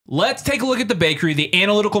Let's take a look at the Bakery, the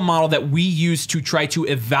analytical model that we use to try to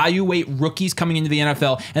evaluate rookies coming into the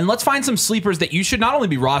NFL. And let's find some sleepers that you should not only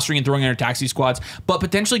be rostering and throwing in your taxi squads, but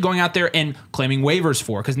potentially going out there and claiming waivers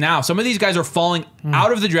for. Because now some of these guys are falling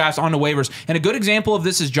out of the drafts onto waivers. And a good example of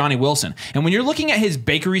this is Johnny Wilson. And when you're looking at his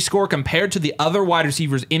Bakery score compared to the other wide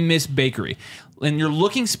receivers in this Bakery, and you're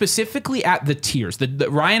looking specifically at the tiers.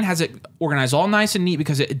 Ryan has it organized all nice and neat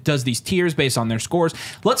because it does these tiers based on their scores.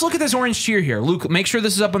 Let's look at this orange tier here. Luke, make sure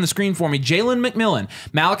this is up on the screen for me. Jalen McMillan,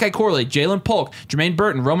 Malachi Corley, Jalen Polk, Jermaine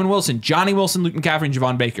Burton, Roman Wilson, Johnny Wilson, Luke McCaffrey, and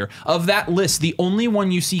Javon Baker. Of that list, the only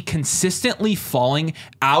one you see consistently falling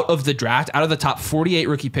out of the draft, out of the top 48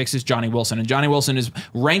 rookie picks, is Johnny Wilson. And Johnny Wilson is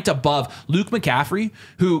ranked above Luke McCaffrey,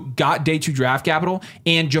 who got day 2 draft capital,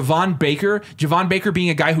 and Javon Baker. Javon Baker being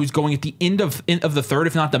a guy who's going at the end of the third,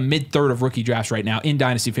 if not the mid-third of rookie drafts right now in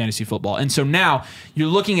Dynasty Fantasy Football. And so now you're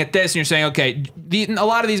looking at this and you're saying, okay, a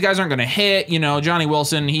lot of these guys aren't going to hit. You know, Johnny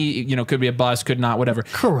Wilson, he could be a bust, could not, whatever.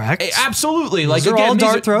 Correct. Absolutely. These are all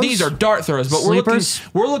dart throws. These are dart throws, but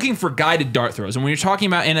we're looking for guided dart throws. And when you're talking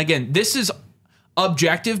about, and again, this is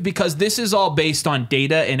objective because this is all based on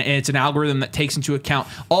data and it's an algorithm that takes into account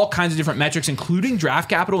all kinds of different metrics, including draft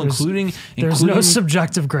capital, there's no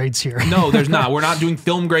subjective grades here. No, there's not. We're not doing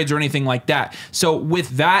film grades or anything like that. So with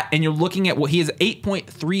that, and you're looking at what he has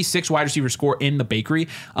 8.36 wide receiver score in the Bakery,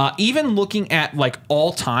 even looking at like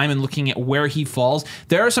all time and looking at where he falls,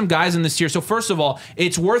 there are some guys in this tier. So first of all,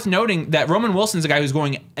 it's worth noting that Roman Wilson's a guy who's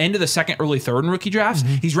going into the second, early third in rookie drafts.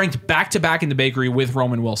 He's ranked back-to-back in the Bakery with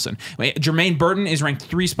Roman Wilson. Jermaine Burton is ranked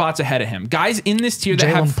 3 spots ahead of him. Guys in this tier that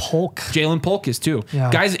have Jalen Polk is too. Yeah.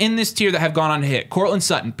 Guys in this tier that have gone on to hit Cortland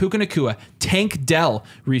Sutton, Puka Nacua, Tank Dell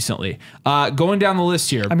recently. Going down the list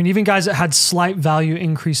here. I mean, even guys that had slight value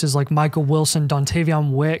increases like Michael Wilson,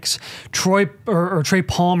 Dontavion Wicks, Trey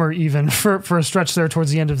Palmer even for a stretch there towards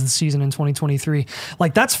the end of the season in 2023.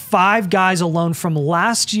 Like that's 5 guys alone from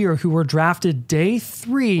last year who were drafted day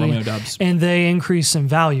 3. Romeo Doubs. And they increased in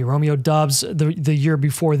value. Romeo Doubs the year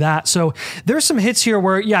before that. So there's some hits here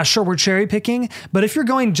where, yeah, sure, we're cherry picking, but if you're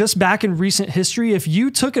going just back in recent history, if you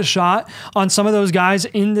took a shot on some of those guys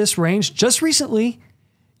in this range just recently,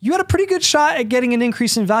 you had a pretty good shot at getting an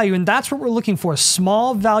increase in value, and that's what we're looking for.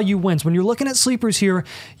 Small value wins. When you're looking at sleepers here,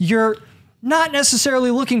 you're not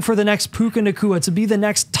necessarily looking for the next Puka Nacua to be the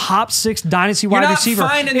next top 6 dynasty wide receiver.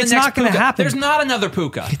 It's not going to happen. There's not another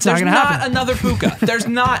Puka. It's not going to happen. There's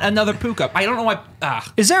not another Puka. I don't know why.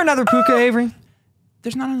 Is there another Puka, Avery?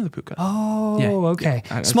 There's not another Puka. Oh, yeah, okay.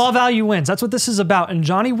 Yeah, small value wins. That's what this is about. And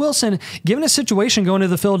Johnny Wilson, given a situation going to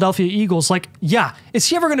the Philadelphia Eagles, like, yeah, is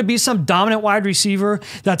he ever going to be some dominant wide receiver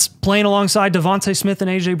that's playing alongside Devontae Smith and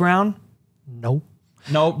A.J. Brown? No.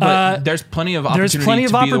 No, but there's plenty of opportunity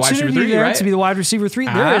to be the wide receiver 3.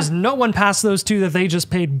 There is no one past those 2 that they just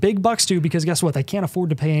paid big bucks to because guess what? They can't afford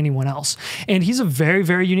to pay anyone else. And he's a very,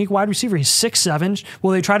 very unique wide receiver. He's 6'7". Will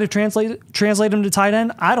they try to translate him to tight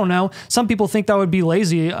end? I don't know. Some people think that would be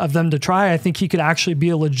lazy of them to try. I think he could actually be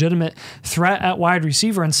a legitimate threat at wide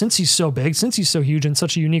receiver. And since he's so big, since he's so huge and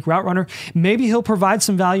such a unique route runner, maybe he'll provide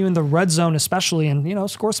some value in the red zone especially and, you know,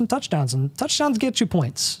 score some touchdowns. And touchdowns get you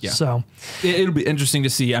points. Yeah. So it'll be interesting to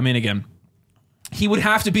see. I mean, again, he would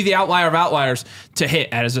have to be the outlier of outliers to hit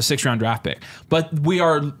as a 6th-round draft pick. But we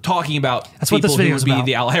are talking about people who would be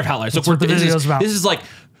the outlier of outliers. That's what the video is about.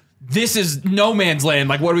 This is no man's land.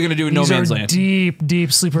 Like, what are we going to do in no man's land? Deep,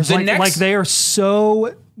 deep sleepers. Like they are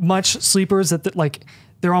so much sleepers that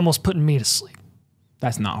they're almost putting me to sleep.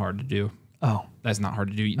 That's not hard to do. Oh. That's not hard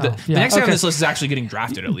to do. The next guy on this list is actually getting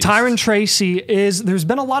drafted, at least. Tyron Tracy there's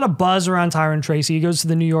been a lot of buzz around Tyron Tracy. He goes to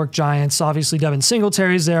the New York Giants. Obviously, Devin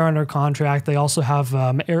Singletary's there under contract. They also have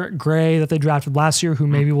Eric Gray that they drafted last year, who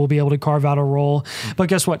maybe will be able to carve out a role. But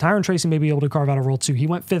guess what? Tyron Tracy may be able to carve out a role too. He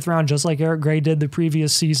went 5th round, just like Eric Gray did the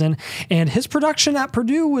previous season. And his production at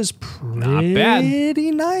Purdue was pretty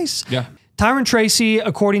nice. Yeah. Tyron Tracy,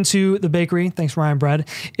 according to the Bakery, thanks Ryan Bread,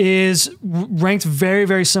 is ranked very,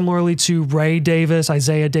 very similarly to Ray Davis,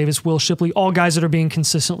 Isaiah Davis, Will Shipley, all guys that are being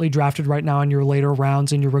consistently drafted right now in your later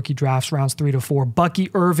rounds, in your rookie drafts, rounds 3 to 4. Bucky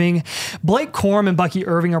Irving, Blake Corum and Bucky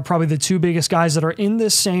Irving are probably the 2 biggest guys that are in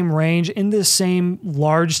this same range, in this same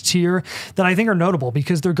large tier that I think are notable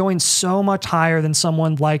because they're going so much higher than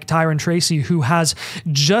someone like Tyron Tracy, who has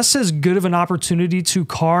just as good of an opportunity to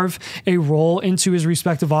carve a role into his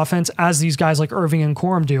respective offense as these guys like Irving and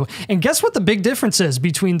Corum do. And guess what the big difference is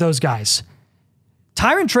between those guys?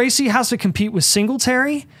 Tyron Tracy has to compete with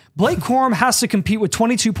Singletary. Blake Corum has to compete with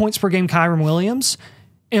 22 points per game Kyren Williams.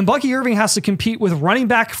 And Bucky Irving has to compete with running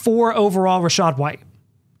back 4 overall Rachaad White.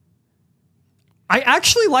 I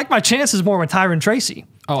actually like my chances more with Tyron Tracy.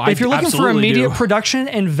 Oh, if you're looking for immediate do. production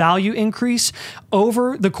and value increase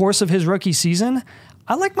over the course of his rookie season,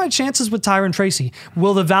 I like my chances with Tyron Tracy.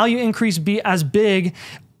 Will the value increase be as big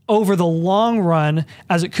over the long run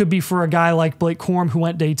as it could be for a guy like Blake Corum who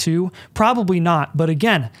went day 2? Probably not. But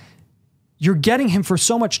again, you're getting him for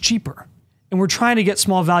so much cheaper. And we're trying to get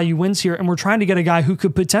small value wins here, and we're trying to get a guy who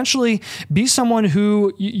could potentially be someone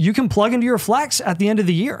who you can plug into your flex at the end of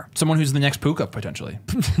the year. Someone who's the next Puka, potentially.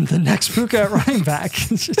 The next Puka at running back.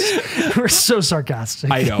 We're so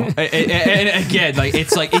sarcastic. I know. And again,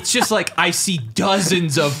 it's just like I see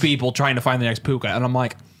dozens of people trying to find the next Puka, and I'm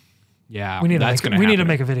like, yeah, we need to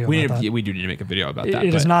make a video we about that. We do need to make a video about that.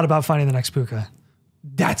 It is not about finding the next Puka.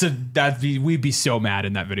 We'd be so mad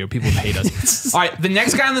in that video. People would hate us. All right, the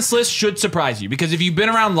next guy on this list should surprise you, because if you've been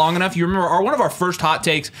around long enough, you remember one of our first hot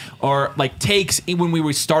takes, or like takes when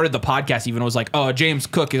we started the podcast, even was like, oh, James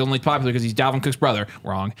Cook is only popular because he's Dalvin Cook's brother.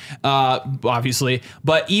 Wrong, obviously.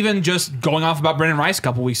 But even just going off about Brandon Rice a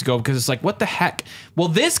couple weeks ago, because it's like, what the heck? Well,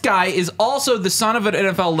 this guy is also the son of an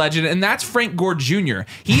NFL legend, and that's Frank Gore Jr.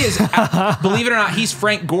 He is, believe it or not, he's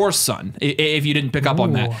Frank Gore's son, if you didn't pick up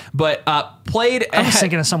on that. But played... I was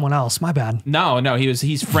thinking of someone else. My bad. No,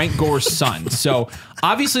 he's Frank Gore's son. So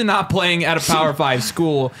obviously not playing at a Power 5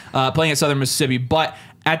 school, playing at Southern Mississippi. But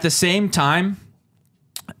at the same time,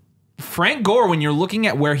 Frank Gore, when you're looking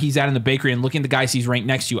at where he's at in the bakery and looking at the guys he's ranked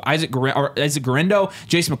next to, Isaac Garindo,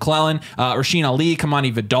 Jason McClellan, Rasheen Ali,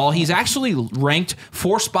 Kamani Vidal, he's actually ranked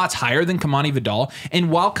 4 spots higher than Kamani Vidal. And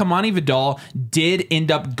while Kamani Vidal did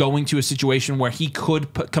end up going to a situation where he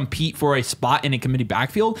could compete for a spot in a committee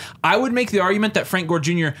backfield, I would make the argument that Frank Gore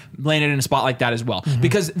Jr. landed in a spot like that as well,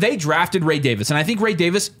 because they drafted Ray Davis. And I think Ray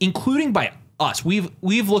Davis, including by us, we've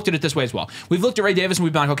looked at it this way as well. We've looked at Ray Davis and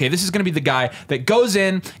we've been like, okay, this is going to be the guy that goes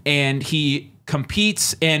in and he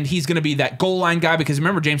competes, and he's going to be that goal line guy, because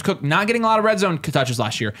remember, James Cook not getting a lot of red zone touches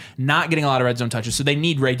last year, not getting a lot of red zone touches. So they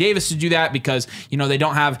need Ray Davis to do that, because, they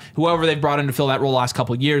don't have whoever they've brought in to fill that role last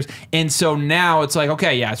couple of years. And so now it's like,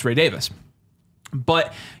 okay, yeah, it's Ray Davis.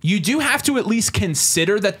 But you do have to at least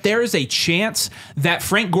consider that there is a chance that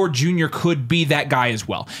Frank Gore Jr. could be that guy as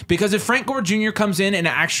well. Because if Frank Gore Jr. comes in and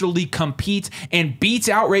actually competes and beats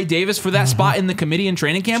out Ray Davis for that spot in the committee and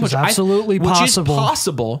training camp, which is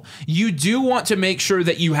possible, you do want to make sure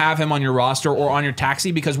that you have him on your roster or on your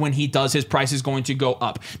taxi, because when he does, his price is going to go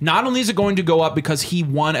up. Not only is it going to go up because he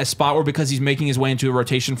won a spot or because he's making his way into a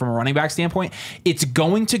rotation from a running back standpoint, it's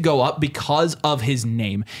going to go up because of his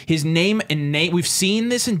name. His name and name, we've seen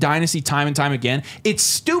this in Dynasty time and time again. It's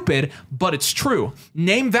stupid, but it's true.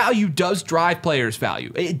 Name value does drive players'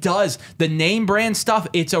 value. It does. The name brand stuff,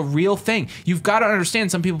 it's a real thing. You've got to understand,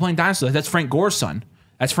 some people playing Dynasty, that's Frank Gore's son.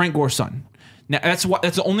 That's Frank Gore's son. Now, that's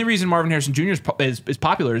the only reason Marvin Harrison Jr. is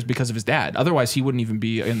popular, is because of his dad. Otherwise, he wouldn't even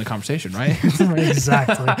be in the conversation, right?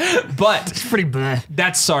 Exactly. But it's pretty bad.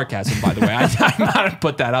 That's sarcasm, by the way. I'm not going to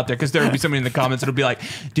put that out there, because there will be somebody in the comments that'll be like,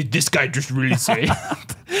 did this guy just really say?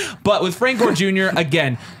 But with Frank Gore Jr.,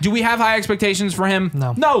 again, do we have high expectations for him?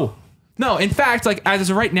 No. No. In fact, like, as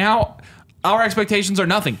of right now, our expectations are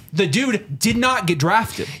nothing. The dude did not get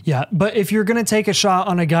drafted. Yeah, but if you're going to take a shot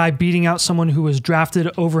on a guy beating out someone who was drafted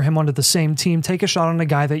over him onto the same team, take a shot on a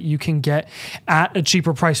guy that you can get at a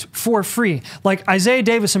cheaper price for free. Like Isaiah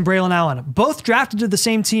Davis and Braylon Allen, both drafted to the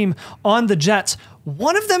same team on the Jets.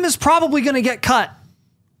 One of them is probably going to get cut.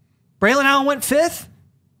 Braylon Allen went 5th.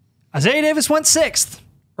 Isaiah Davis went 6th.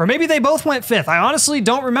 Or maybe they both went 5th. I honestly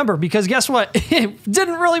don't remember, because guess what? It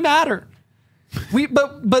didn't really matter.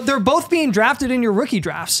 But they're both being drafted in your rookie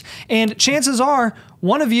drafts, and chances are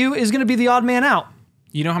one of you is going to be the odd man out.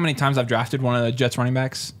 You know how many times I've drafted one of the Jets running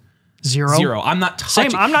backs? Zero. I'm not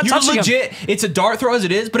touching. I'm not touching legit. It's a dart throw as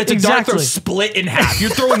it is, but it's a dart throw split in half. You're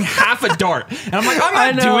throwing half a dart, and I'm like,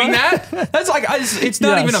 I'm not doing that. That's like, it's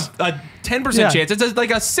not even a 10% chance. It's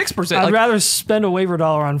like a 6%. I'd rather spend a waiver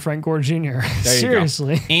dollar on Frank Gore Jr.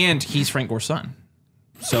 Seriously. And he's Frank Gore's son.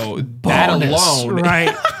 So that alone,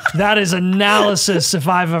 right? That is analysis if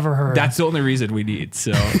I've ever heard. That's the only reason we need.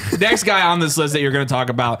 So next guy on this list that you're going to talk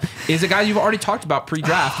about is a guy you've already talked about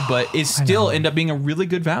pre-draft, but is still end up being a really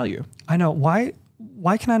good value. I know. Why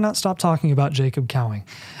can I not stop talking about Jacob Cowing?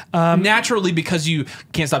 Naturally, because you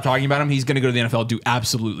can't stop talking about him, he's going to go to the NFL, do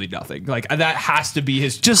absolutely nothing. Like, that has to be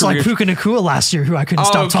his just career. Like Puka Nacua last year, who I couldn't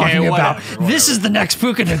stop talking about. This is the next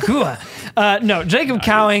Puka Nacua. No, Jacob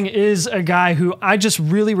Cowing is a guy who I just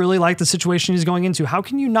really, really like the situation he's going into. How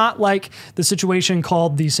can you not like the situation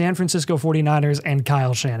called the San Francisco 49ers and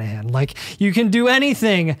Kyle Shanahan? Like, you can do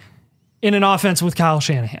anything in an offense with Kyle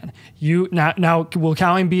Shanahan. Now, will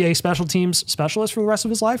Cowing be a special teams specialist for the rest of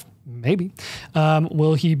his life? Maybe.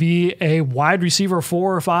 Will he be a wide receiver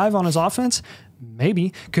 4 or 5 on his offense?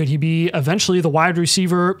 Maybe. Could he be eventually the wide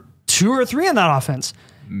receiver 2 or 3 in that offense?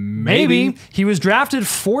 Maybe. He was drafted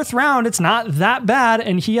 4th round. It's not that bad.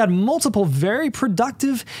 And he had multiple very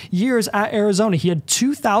productive years at Arizona. He had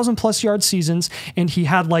 2,000 plus yard seasons, and he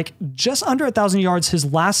had like just under 1,000 yards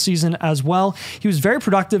his last season as well. He was very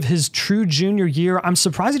productive his true junior year. I'm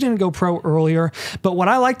surprised he didn't go pro earlier, but what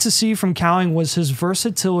I like to see from Cowing was his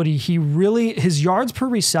versatility. His yards per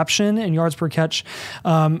reception and yards per catch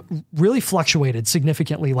really fluctuated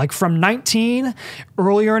significantly, like from 19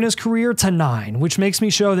 earlier in his career to 9, which makes me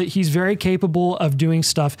show that he's very capable of doing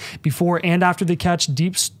stuff before and after the catch,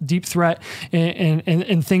 deep threat,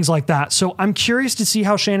 and things like that. So I'm curious to see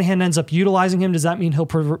how Shanahan ends up utilizing him. Does that mean he'll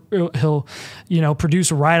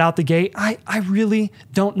produce right out the gate? I really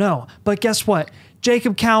don't know. But guess what?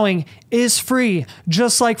 Jacob Cowing is free,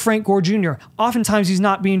 just like Frank Gore Jr. Oftentimes he's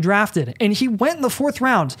not being drafted, and he went in the 4th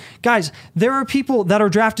round. Guys, there are people that are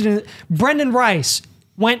drafted in. Brendan Rice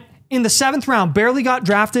went in the 7th round, barely got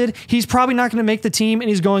drafted. He's probably not going to make the team, and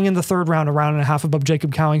he's going in the 3rd round, a round and a half above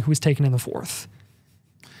Jacob Cowing, who was taken in the 4th.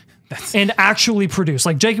 And actually produced.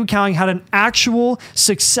 Like, Jacob Cowing had an actual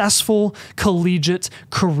successful collegiate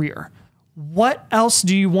career. What else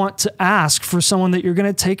do you want to ask for someone that you're going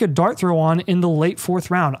to take a dart throw on in the late 4th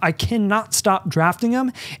round? I cannot stop drafting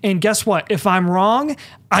him. And guess what? If I'm wrong,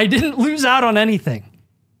 I didn't lose out on anything.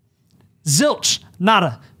 Zilch,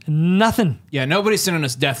 nada. Nothing. Yeah, nobody's sending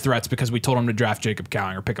us death threats because we told him to draft Jacob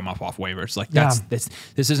Cowing or pick him up off waivers. Like this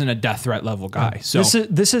isn't a deff threat level guy. So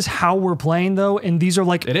this is how we're playing though, and these are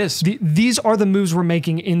like these are the moves we're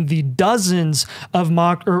making in the dozens of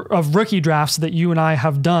of rookie drafts that you and I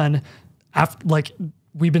have done.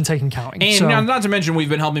 We've been taking Cowing. And not to mention, we've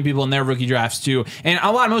been helping people in their rookie drafts too. And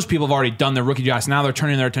most people have already done their rookie drafts. Now they're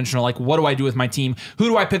turning their attention to like, what do I do with my team? Who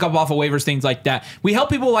do I pick up off of waivers? Things like that. We help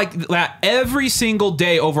people like that every single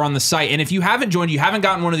day over on the site. And if you haven't joined, you haven't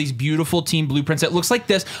gotten one of these beautiful team blueprints that looks like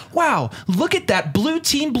this. Wow, look at that blue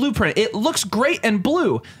team blueprint. It looks great and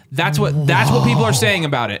blue. That's what people are saying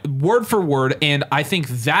about it, word for word. And I think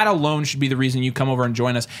that alone should be the reason you come over and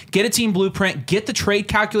join us. Get a team blueprint, get the trade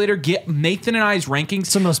calculator, get Nathan and I's rankings.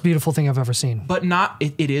 It's the most beautiful thing I've ever seen. But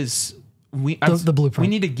it is. The blueprint. We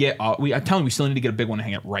need to get. I'm telling you, we still need to get a big one and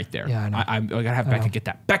hang it right there. Yeah, I know. I gotta have Becca get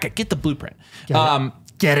that. Becca, get the blueprint.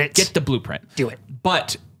 Get it. Get the blueprint. Do it.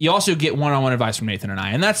 But you also get one-on-one advice from Nathan and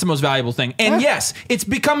I, and that's the most valuable thing. And yes, it's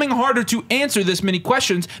becoming harder to answer this many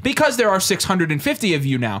questions because there are 650 of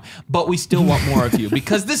you now, but we still want more of you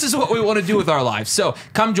because this is what we want to do with our lives. So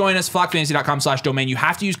come join us, flockfantasy.com/domain. You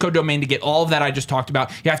have to use code domain to get all of that I just talked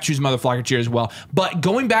about. You have to choose Mother Flocker Cheer as well. But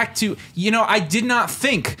going back to, I did not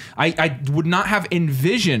think, I would not have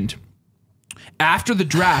envisioned after the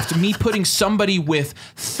draft, me putting somebody with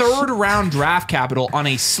 3rd round draft capital on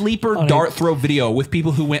a sleeper dart throw video with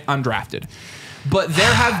people who went undrafted. But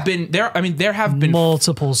there have been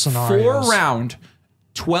multiple scenarios. 4 round,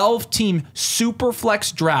 12 team super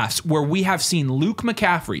flex drafts where we have seen Luke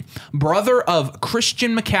McCaffrey, brother of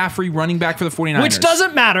Christian McCaffrey, running back for the 49ers. Which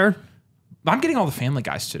doesn't matter. I'm getting all the Family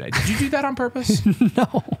Guys today. Did you do that on purpose?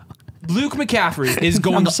 No. Luke McCaffrey is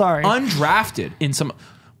going undrafted in some.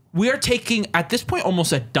 We are taking, at this point,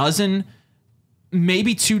 almost a dozen,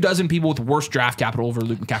 maybe 24 people with worse draft capital over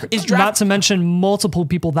Luke McCaffrey. Not to mention multiple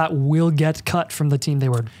people that will get cut from the team they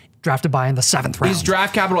were drafted by in the 7th round. Is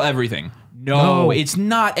draft capital everything? No, it's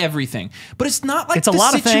not everything. But it's not like the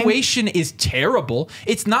situation is terrible.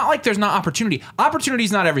 It's not like there's not opportunity. Opportunity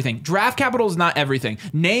is not everything. Draft capital is not everything.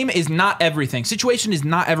 Name is not everything. Situation is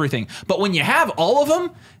not everything. But when you have all of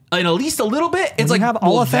them, and at least a little bit, it's like,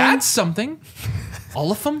 well, that's something. All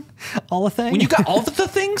of them? All of things? When you got all of the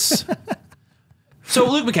things? So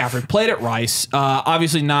Luke McCaffrey played at Rice,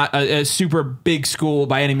 obviously not a super big school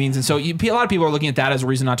by any means. And so a lot of people are looking at that as a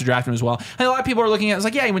reason not to draft him as well. And a lot of people are looking at it as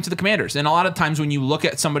like, yeah, he went to the Commanders. And a lot of times when you look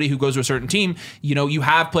at somebody who goes to a certain team, you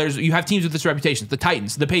have players, you have teams with this reputation. The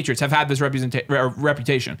Titans, the Patriots have had this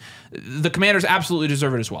reputation. The Commanders absolutely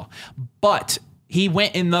deserve it as well. But he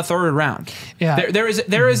went in the 3rd round. Yeah. There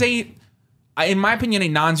is a, in my opinion, a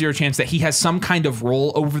non-zero chance that he has some kind of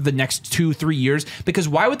role over the next 2-3 years, because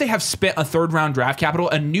why would they have spent a 3rd round draft capital,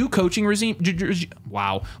 a new coaching regime?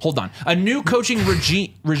 Wow, hold on. A new coaching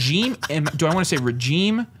regime. Do I want to say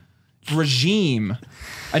regime? Regime.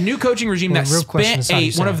 A new coaching regime that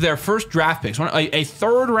spent one of their first draft picks, a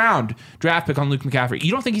 3rd round draft pick on Luke McCaffrey.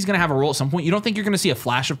 You don't think he's going to have a role at some point? You don't think you're going to see a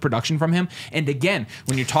flash of production from him? And again,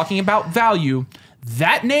 when you're talking about value,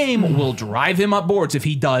 that name will drive him up boards if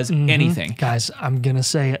he does anything. Guys, I'm going to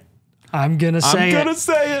say it. I'm going to say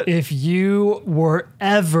it. If you were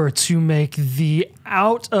ever to make the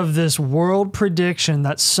out of this world prediction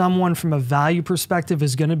that someone from a value perspective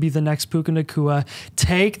is going to be the next Puka Nacua,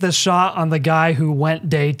 take the shot on the guy who went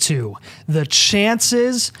day 2. The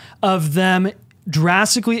chances of them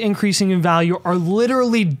drastically increasing in value are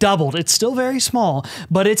literally doubled. It's still very small,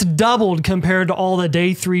 but it's doubled compared to all the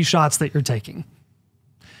day 3 shots that you're taking.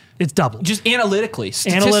 It's doubled. Just analytically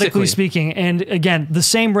speaking. And again, the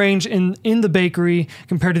same range in the bakery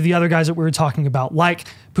compared to the other guys that we were talking about, like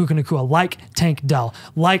Puka Nacua, like Tank Dell,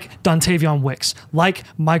 like Dontavion Wicks, like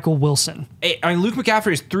Michael Wilson. I mean, Luke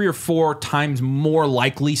McCaffrey is 3 or 4 times more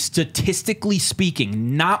likely, statistically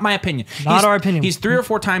speaking, not my opinion. Not our opinion. He's 3 or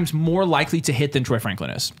 4 times more likely to hit than Troy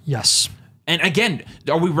Franklin is. Yes. And again,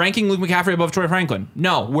 are we ranking Luke McCaffrey above Troy Franklin?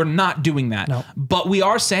 No, we're not doing that. No. But we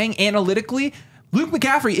are saying analytically, Luke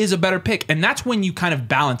McCaffrey is a better pick, and that's when you kind of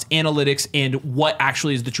balance analytics and what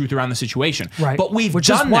actually is the truth around the situation. Right. But Which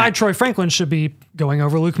is why Troy Franklin should be going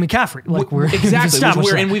over Luke McCaffrey. Like we've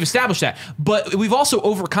established that. But we've also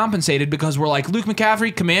overcompensated because we're like, Luke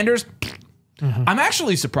McCaffrey, Commanders. I'm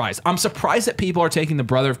actually surprised. I'm surprised that people are taking the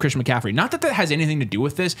brother of Christian McCaffrey. Not that that has anything to do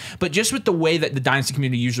with this, but just with the way that the Dynasty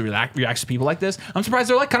community usually reacts to people like this, I'm surprised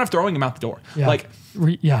they're like kind of throwing him out the door. Yeah. Like,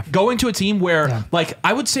 going to a team where, like,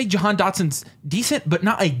 I would say Jahan Dotson's decent, but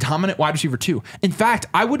not a dominant wide receiver 2. In fact,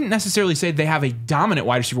 I wouldn't necessarily say they have a dominant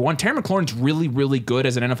wide receiver 1. Terry McLaurin's really, really good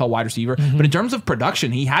as an NFL wide receiver, but in terms of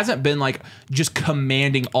production, he hasn't been like just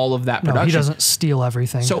commanding all of that production. No, he doesn't steal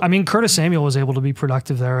everything. So I mean, Curtis Samuel was able to be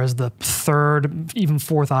productive there as the 3rd, even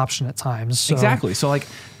 4th option at times. So. Exactly. So like,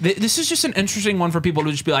 this is just an interesting one for people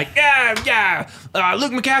to just be like,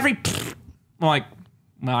 Luke McCaffrey. Pfft. I'm like,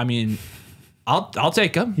 well, I mean, I'll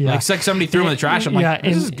take him. Yeah. Like somebody threw him in the trash. I'm like,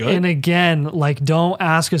 this is good. And again, like, don't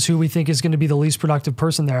ask us who we think is going to be the least productive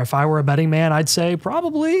person there. If I were a betting man, I'd say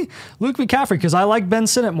probably Luke McCaffrey, because I like Ben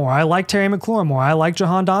Sinnott more. I like Terry McLaurin more. I like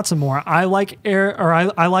Jahan Dotson more. I like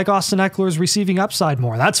I like Austin Eckler's receiving upside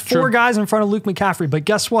more. That's 4 guys in front of Luke McCaffrey. But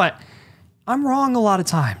guess what? I'm wrong a lot of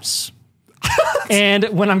times. And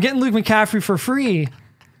when I'm getting Luke McCaffrey for free,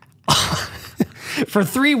 for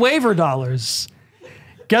 $3 waiver dollars,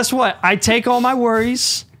 guess what? I take all my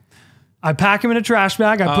worries. I pack them in a trash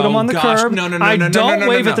bag. I put them on the curb. I don't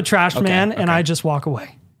wave at the trash man, and I just walk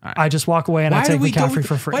away. Right. I just walk away and I take McCaffrey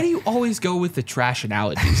for free. Why do you always go with the trash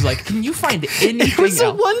analogies? Like, can you find anything It was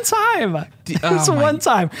a one time. It was a one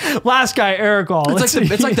time. Last guy, Eric All. It's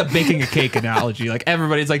like the baking a cake analogy. Like,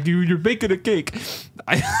 everybody's like, dude, you're baking a cake.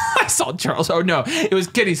 I saw Charles. Oh, no. It was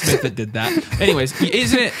Kenny Smith that did that. Anyways,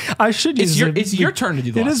 isn't it? I should use it. It's your turn to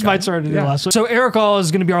do the last It is my turn to do the last one. So Eric All is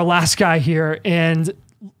going to be our last guy here. And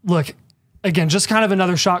look, again, just kind of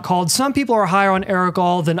another shot called. Some people are higher on Eric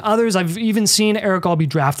All than others. I've even seen Eric All be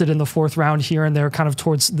drafted in the 4th round here and there, kind of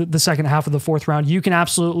towards the second half of the 4th round. You can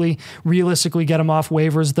absolutely, realistically get him off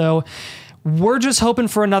waivers, though. We're just hoping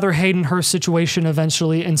for another Hayden Hurst situation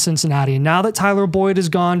eventually in Cincinnati. Now that Tyler Boyd is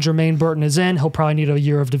gone, Jermaine Burton is in. He'll probably need a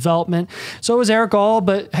year of development. So is Eric All,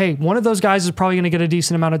 but hey, one of those guys is probably going to get a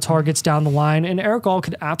decent amount of targets down the line, and Eric All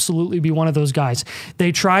could absolutely be one of those guys.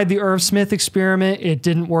 They tried the Irv Smith experiment. It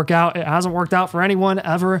didn't work out. It hasn't worked out for anyone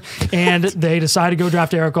ever, and they decided to go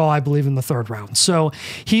draft Eric All, I believe, in the 3rd round. So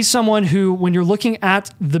he's someone who, when you're looking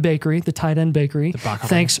at the bakery, the tight end bakery,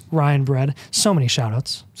 thanks Ryan Bread. So many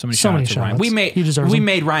shout-outs. So many shout-outs. Ryan. We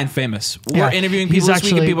made Ryan famous. We're interviewing people this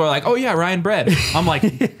week, and people are like, "Oh yeah, Ryan Bread." I'm like,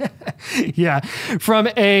 yeah. From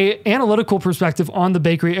a analytical perspective on the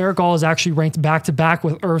bakery, Eric All is actually ranked back to back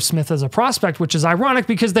with Irv Smith as a prospect, which is ironic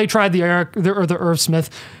because they tried the Irv Smith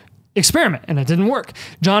experiment and it didn't work.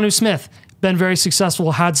 Jonnu Smith, been very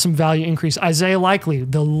successful, had some value increase. Isaiah Likely,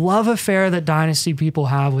 the love affair that Dynasty people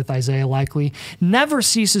have with Isaiah Likely never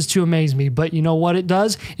ceases to amaze me, but you know what it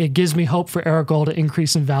does? It gives me hope for Eric All to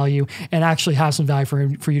increase in value and actually have some value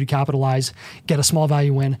for you to capitalize, get a small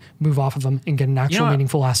value win, move off of them, and get an actual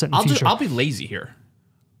meaningful asset in the future. I'll be lazy here.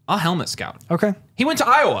 I'll helmet scout. Okay. He went to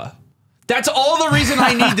Iowa. That's all the reason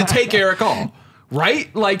I need to take Eric All,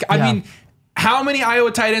 right? Like, I mean, how many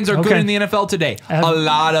Iowa tight ends are good in the NFL today? A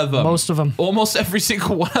lot of them. Most of them. Almost every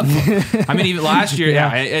single one of them. I mean, even last year,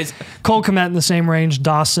 Cole Kmet in the same range,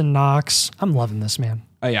 Dawson Knox. I'm loving this, man.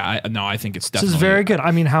 I think it's definitely. This is very good.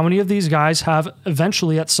 I mean, how many of these guys have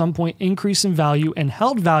eventually at some point increased in value and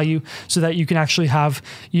held value so that you can actually have,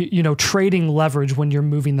 trading leverage when you're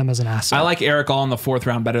moving them as an asset? I like Eric All in the 4th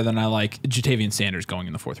round better than I like Jatavian Sanders going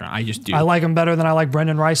in the 4th round. I just do. I like him better than I like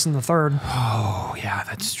Brendan Rice in the 3rd. Oh, yeah,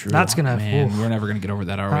 that's true. That's going to... We're never going to get over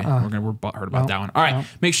that, are we? We're butthurt about that one. All right,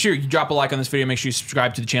 make sure you drop a like on this video. Make sure you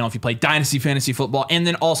subscribe to the channel if you play Dynasty Fantasy Football, and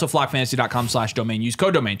then also flockfantasy.com/domain. Use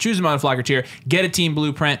code domain. Choose a mother flocker tier. Get a team blue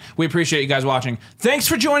blueprint. We appreciate you guys watching. Thanks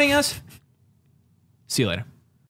for joining us. See you later.